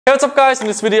Hey, what's up guys? In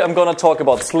this video I'm gonna talk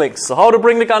about slings. So how to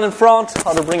bring the gun in front,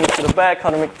 how to bring it to the back, how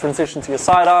to make the transition to your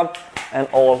sidearm, and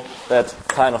all that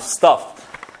kind of stuff.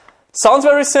 Sounds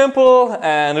very simple,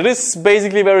 and it is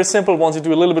basically very simple once you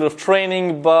do a little bit of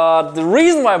training, but the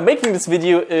reason why I'm making this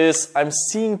video is I'm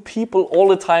seeing people all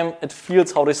the time at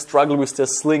fields how they struggle with their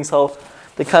slings, how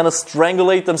they kind of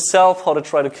strangulate themselves, how they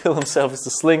try to kill themselves with the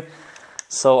sling.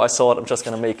 So I thought I'm just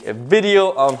gonna make a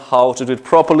video on how to do it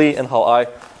properly and how I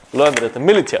learned it at the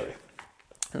military.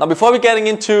 Now before we're getting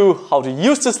into how to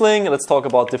use the sling, let's talk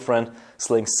about different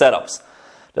sling setups.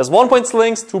 There's 1-point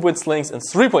slings, 2-point slings, and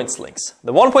 3-point slings.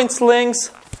 The 1-point slings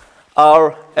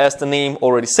are, as the name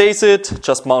already says it,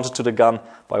 just mounted to the gun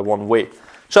by one way.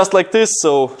 Just like this,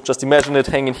 so just imagine it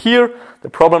hanging here. The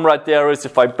problem right there is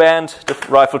if I bend, the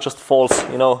rifle just falls,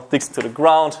 digs to the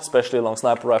ground, especially a long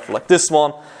sniper rifle like this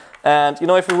one. And,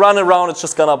 if you run around, it's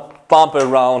just gonna bump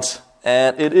around,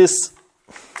 and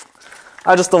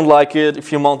I just don't like it.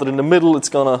 If you mount it in the middle, it's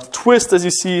gonna twist, as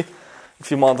you see. If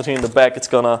you mount it here in the back, it's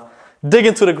gonna dig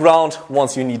into the ground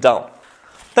once you knee down.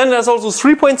 Then there's also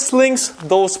 3-point slings.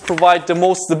 Those provide the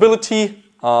most stability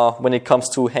when it comes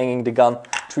to hanging the gun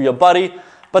to your body.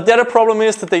 But the other problem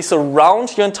is that they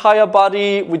surround your entire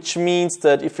body, which means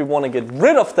that if you want to get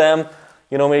rid of them,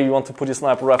 maybe you want to put your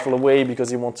sniper rifle away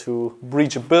because you want to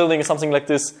breach a building or something like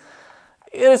this,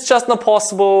 it's just not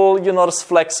possible. You're not as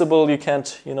flexible. You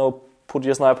can't, put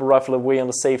your sniper rifle away on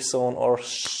the safe zone or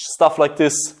stuff like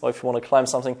this, or if you want to climb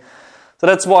something. So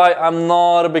that's why I'm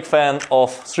not a big fan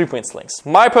of 3-point slings.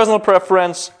 My personal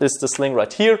preference is the sling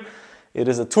right here. It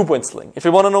is a 2-point sling. If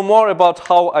you want to know more about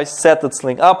how I set that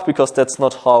sling up, because that's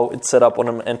not how it's set up on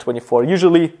an N24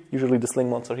 usually the sling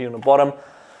mounts are here on the bottom.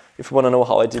 If you want to know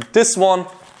how I did this one,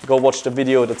 go watch the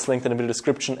video that's linked in the video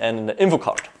description and in the info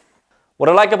card. What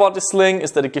I like about this sling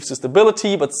is that it gives you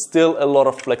stability, but still a lot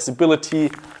of flexibility.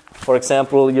 For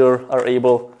example, you are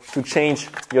able to change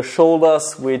your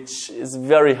shoulders, which is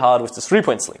very hard with the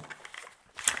 3-point sling.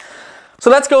 So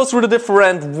let's go through the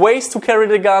different ways to carry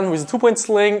the gun with a 2-point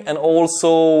sling, and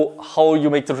also how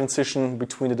you make the transition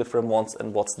between the different ones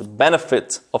and what's the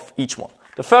benefit of each one.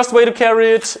 The first way to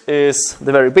carry it is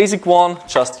the very basic one,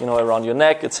 just around your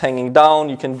neck. It's hanging down,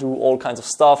 you can do all kinds of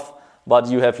stuff, but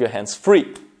you have your hands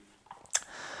free.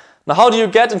 Now how do you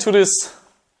get into this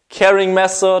carrying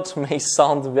method? May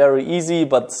sound very easy,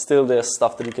 but still there's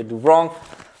stuff that you can do wrong.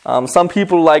 Some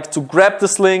people like to grab the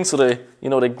sling, so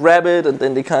they grab it and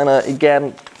then they kind of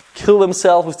again kill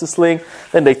themselves with the sling.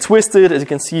 Then they twist it, as you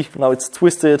can see now it's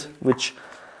twisted, which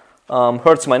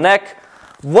hurts my neck.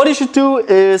 What you should do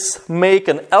is make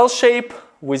an L shape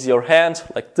with your hand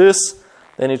like this.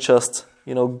 Then you just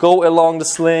go along the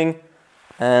sling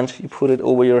and you put it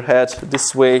over your head.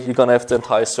 This way you're gonna have the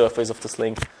entire surface of the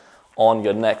sling on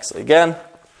your neck. So again,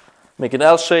 make an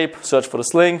L shape, search for the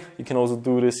sling. You can also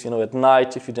do this at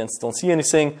night if you then don't see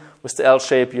anything. With the L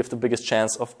shape you have the biggest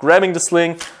chance of grabbing the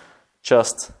sling.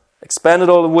 Just expand it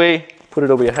all the way, put it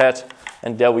over your head,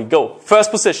 and there we go. First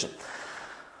position.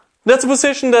 That's the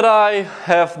position that I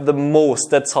have the most.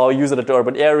 That's how I use it at the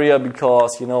urban area,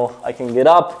 because I can get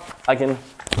up, I can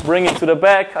bring it to the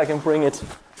back, I can bring it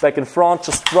back in front,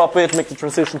 just drop it, make the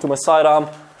transition to my sidearm.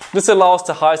 This allows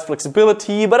the highest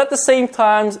flexibility, but at the same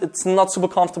time, it's not super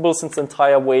comfortable since the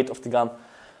entire weight of the gun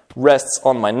rests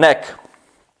on my neck.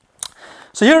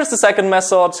 So here is the second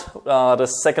method, the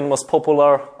second most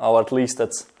popular, or at least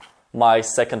that's my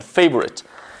second favorite.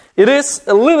 It is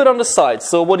a little bit on the side.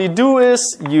 So what you do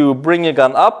is you bring your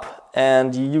gun up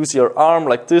and you use your arm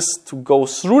like this to go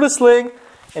through the sling,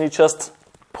 and you just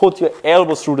put your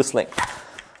elbow through the sling.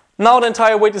 Now the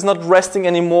entire weight is not resting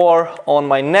anymore on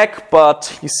my neck,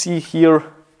 but you see here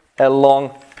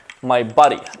along my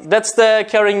body. That's the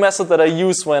carrying method that I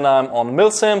use when I'm on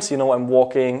milsims. I'm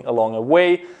walking along a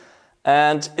way,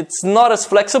 and it's not as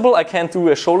flexible. I can't do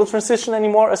a shoulder transition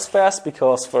anymore as fast,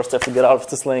 because first I have to get out of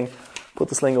the sling, put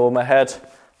the sling over my head,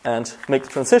 and make the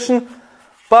transition.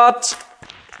 But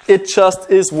it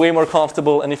just is way more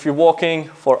comfortable, and if you're walking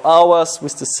for hours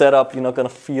with this setup, you're not gonna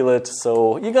feel it,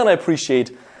 so you're gonna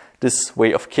appreciate this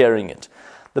way of carrying it.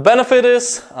 The benefit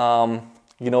is,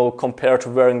 compared to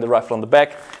wearing the rifle on the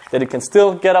back, that you can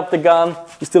still get up the gun,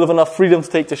 you still have enough freedom to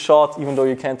take the shot, even though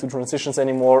you can't do transitions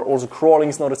anymore. Also crawling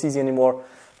is not as easy anymore,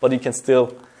 but you can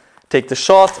still take the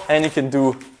shot and you can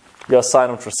do your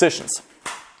sidearm transitions.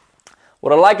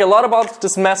 What I like a lot about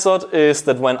this method is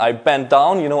that when I bend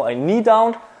down, I knee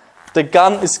down, the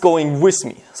gun is going with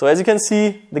me. So as you can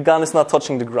see, the gun is not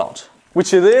touching the ground,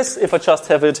 which it is if I just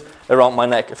have it around my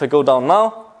neck. If I go down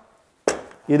now,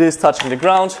 it is touching the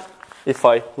ground. If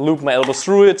I loop my elbow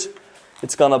through it,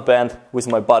 it's gonna bend with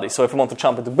my body. So if I want to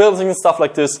jump into buildings and stuff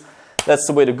like this, that's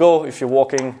the way to go. If you're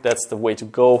walking, that's the way to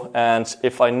go. And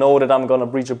if I know that I'm gonna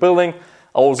breach a building,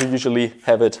 I also usually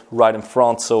have it right in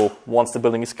front. So once the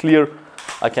building is clear,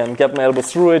 I can get my elbow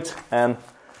through it and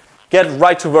get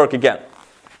right to work again.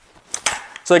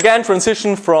 So again,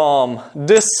 transition from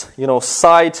this,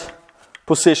 side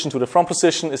position to the front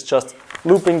position is just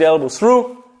looping the elbow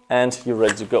through and you're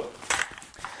ready to go.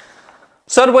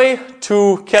 Third way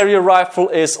to carry a rifle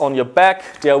is on your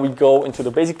back. There we go into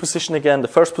the basic position again, the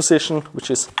first position,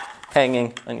 which is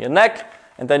hanging on your neck.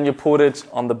 And then you put it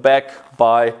on the back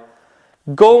by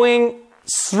going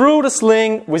through the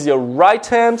sling with your right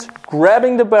hand,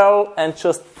 grabbing the barrel and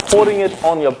just putting it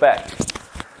on your back.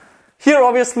 Here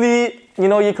obviously,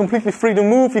 you're completely free to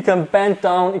move. You can bend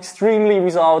down extremely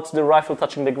without the rifle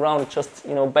touching the ground. It just,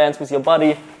 bends with your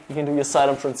body. You can do your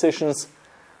sidearm transitions.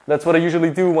 That's what I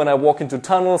usually do when I walk into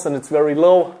tunnels and it's very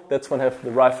low. That's when I have the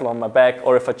rifle on my back.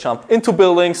 Or if I jump into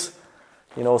buildings,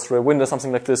 through a window,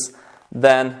 something like this,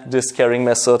 then this carrying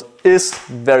method is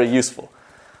very useful.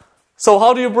 So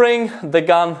how do you bring the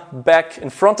gun back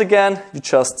in front again? You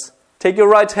just take your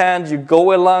right hand, you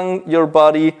go along your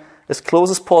body as close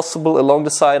as possible along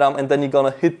the sidearm, and then you're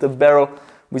gonna hit the barrel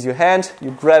with your hand. You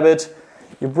grab it,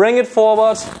 you bring it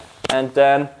forward, and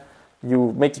then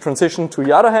you make the transition to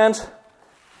your other hand.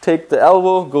 Take the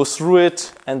elbow, go through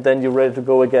it, and then you're ready to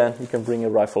go again. You can bring your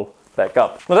rifle back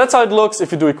up. Now that's how it looks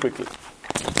if you do it quickly.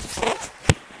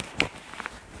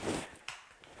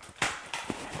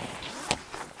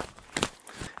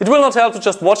 It will not help to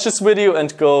just watch this video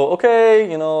and go,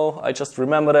 okay, I just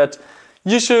remember that.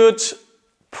 You should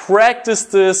practice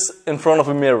this in front of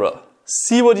a mirror.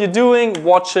 See what you're doing,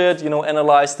 watch it,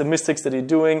 analyze the mistakes that you're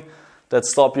doing that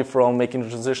stop you from making the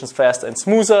transitions faster and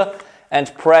smoother. And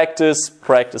practice,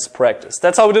 practice, practice.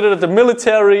 That's how we did it at the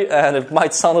military, and it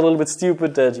might sound a little bit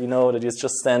stupid that, that you're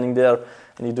just standing there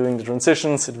and you're doing the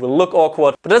transitions. It will look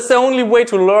awkward, but that's the only way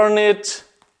to learn it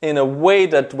in a way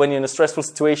that when you're in a stressful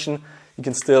situation, you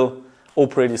can still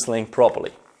operate your sling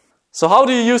properly. So how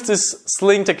do you use these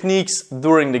sling techniques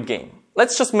during the game?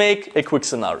 Let's just make a quick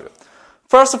scenario.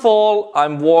 First of all,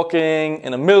 I'm walking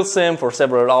in a milsim for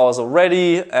several hours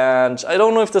already, and I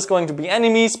don't know if there's going to be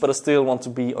enemies, but I still want to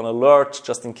be on alert,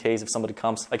 just in case if somebody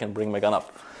comes, I can bring my gun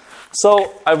up.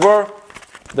 So I wear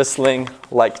the sling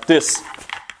like this.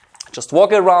 Just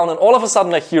walk around, and all of a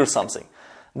sudden I hear something.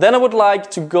 Then I would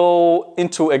like to go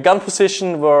into a gun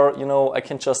position where, I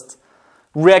can just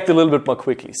react a little bit more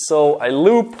quickly. So I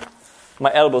loop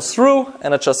my elbows through,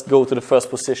 and I just go to the first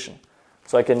position.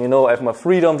 So I can, I have my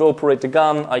freedom to operate the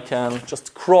gun. I can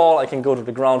just crawl. I can go to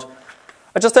the ground.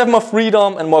 I just have my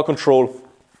freedom and more control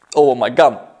over my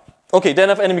gun. Okay, then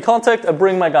I have enemy contact. I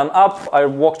bring my gun up. I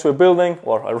walk to a building,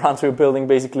 or I run to a building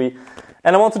basically.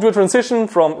 And I want to do a transition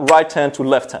from right hand to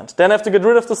left hand. Then I have to get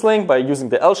rid of the sling by using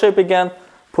the L shape again,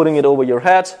 putting it over your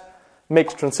head,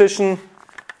 make the transition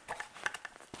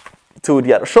to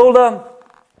the other shoulder.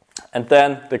 And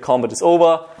then the combat is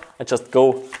over. I just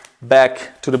go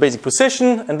back to the basic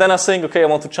position, and then I think, okay, I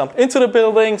want to jump into the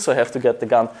building, so I have to get the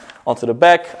gun onto the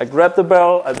back. I grab the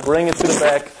barrel, I bring it to the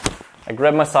back, I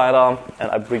grab my sidearm,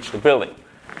 and I breach the building.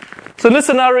 So in this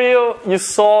scenario, you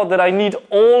saw that I need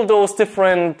all those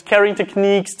different carrying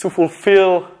techniques to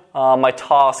fulfill my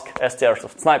task as the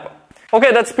airsoft sniper.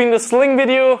 Okay, that's been the sling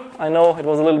video. I know it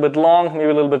was a little bit long, maybe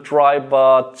a little bit dry,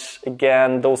 but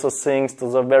again, those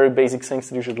are very basic things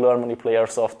that you should learn when you play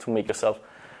airsoft to make yourself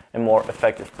a more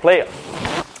effective player.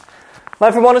 Now,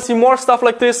 if you want to see more stuff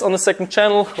like this on the second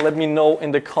channel, let me know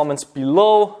in the comments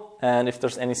below. And if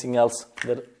there's anything else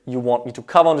that you want me to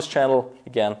cover on this channel,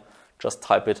 again, just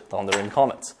type it down there in the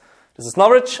comments. This is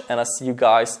Norwich, and I'll see you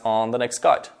guys on the next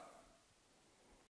guide.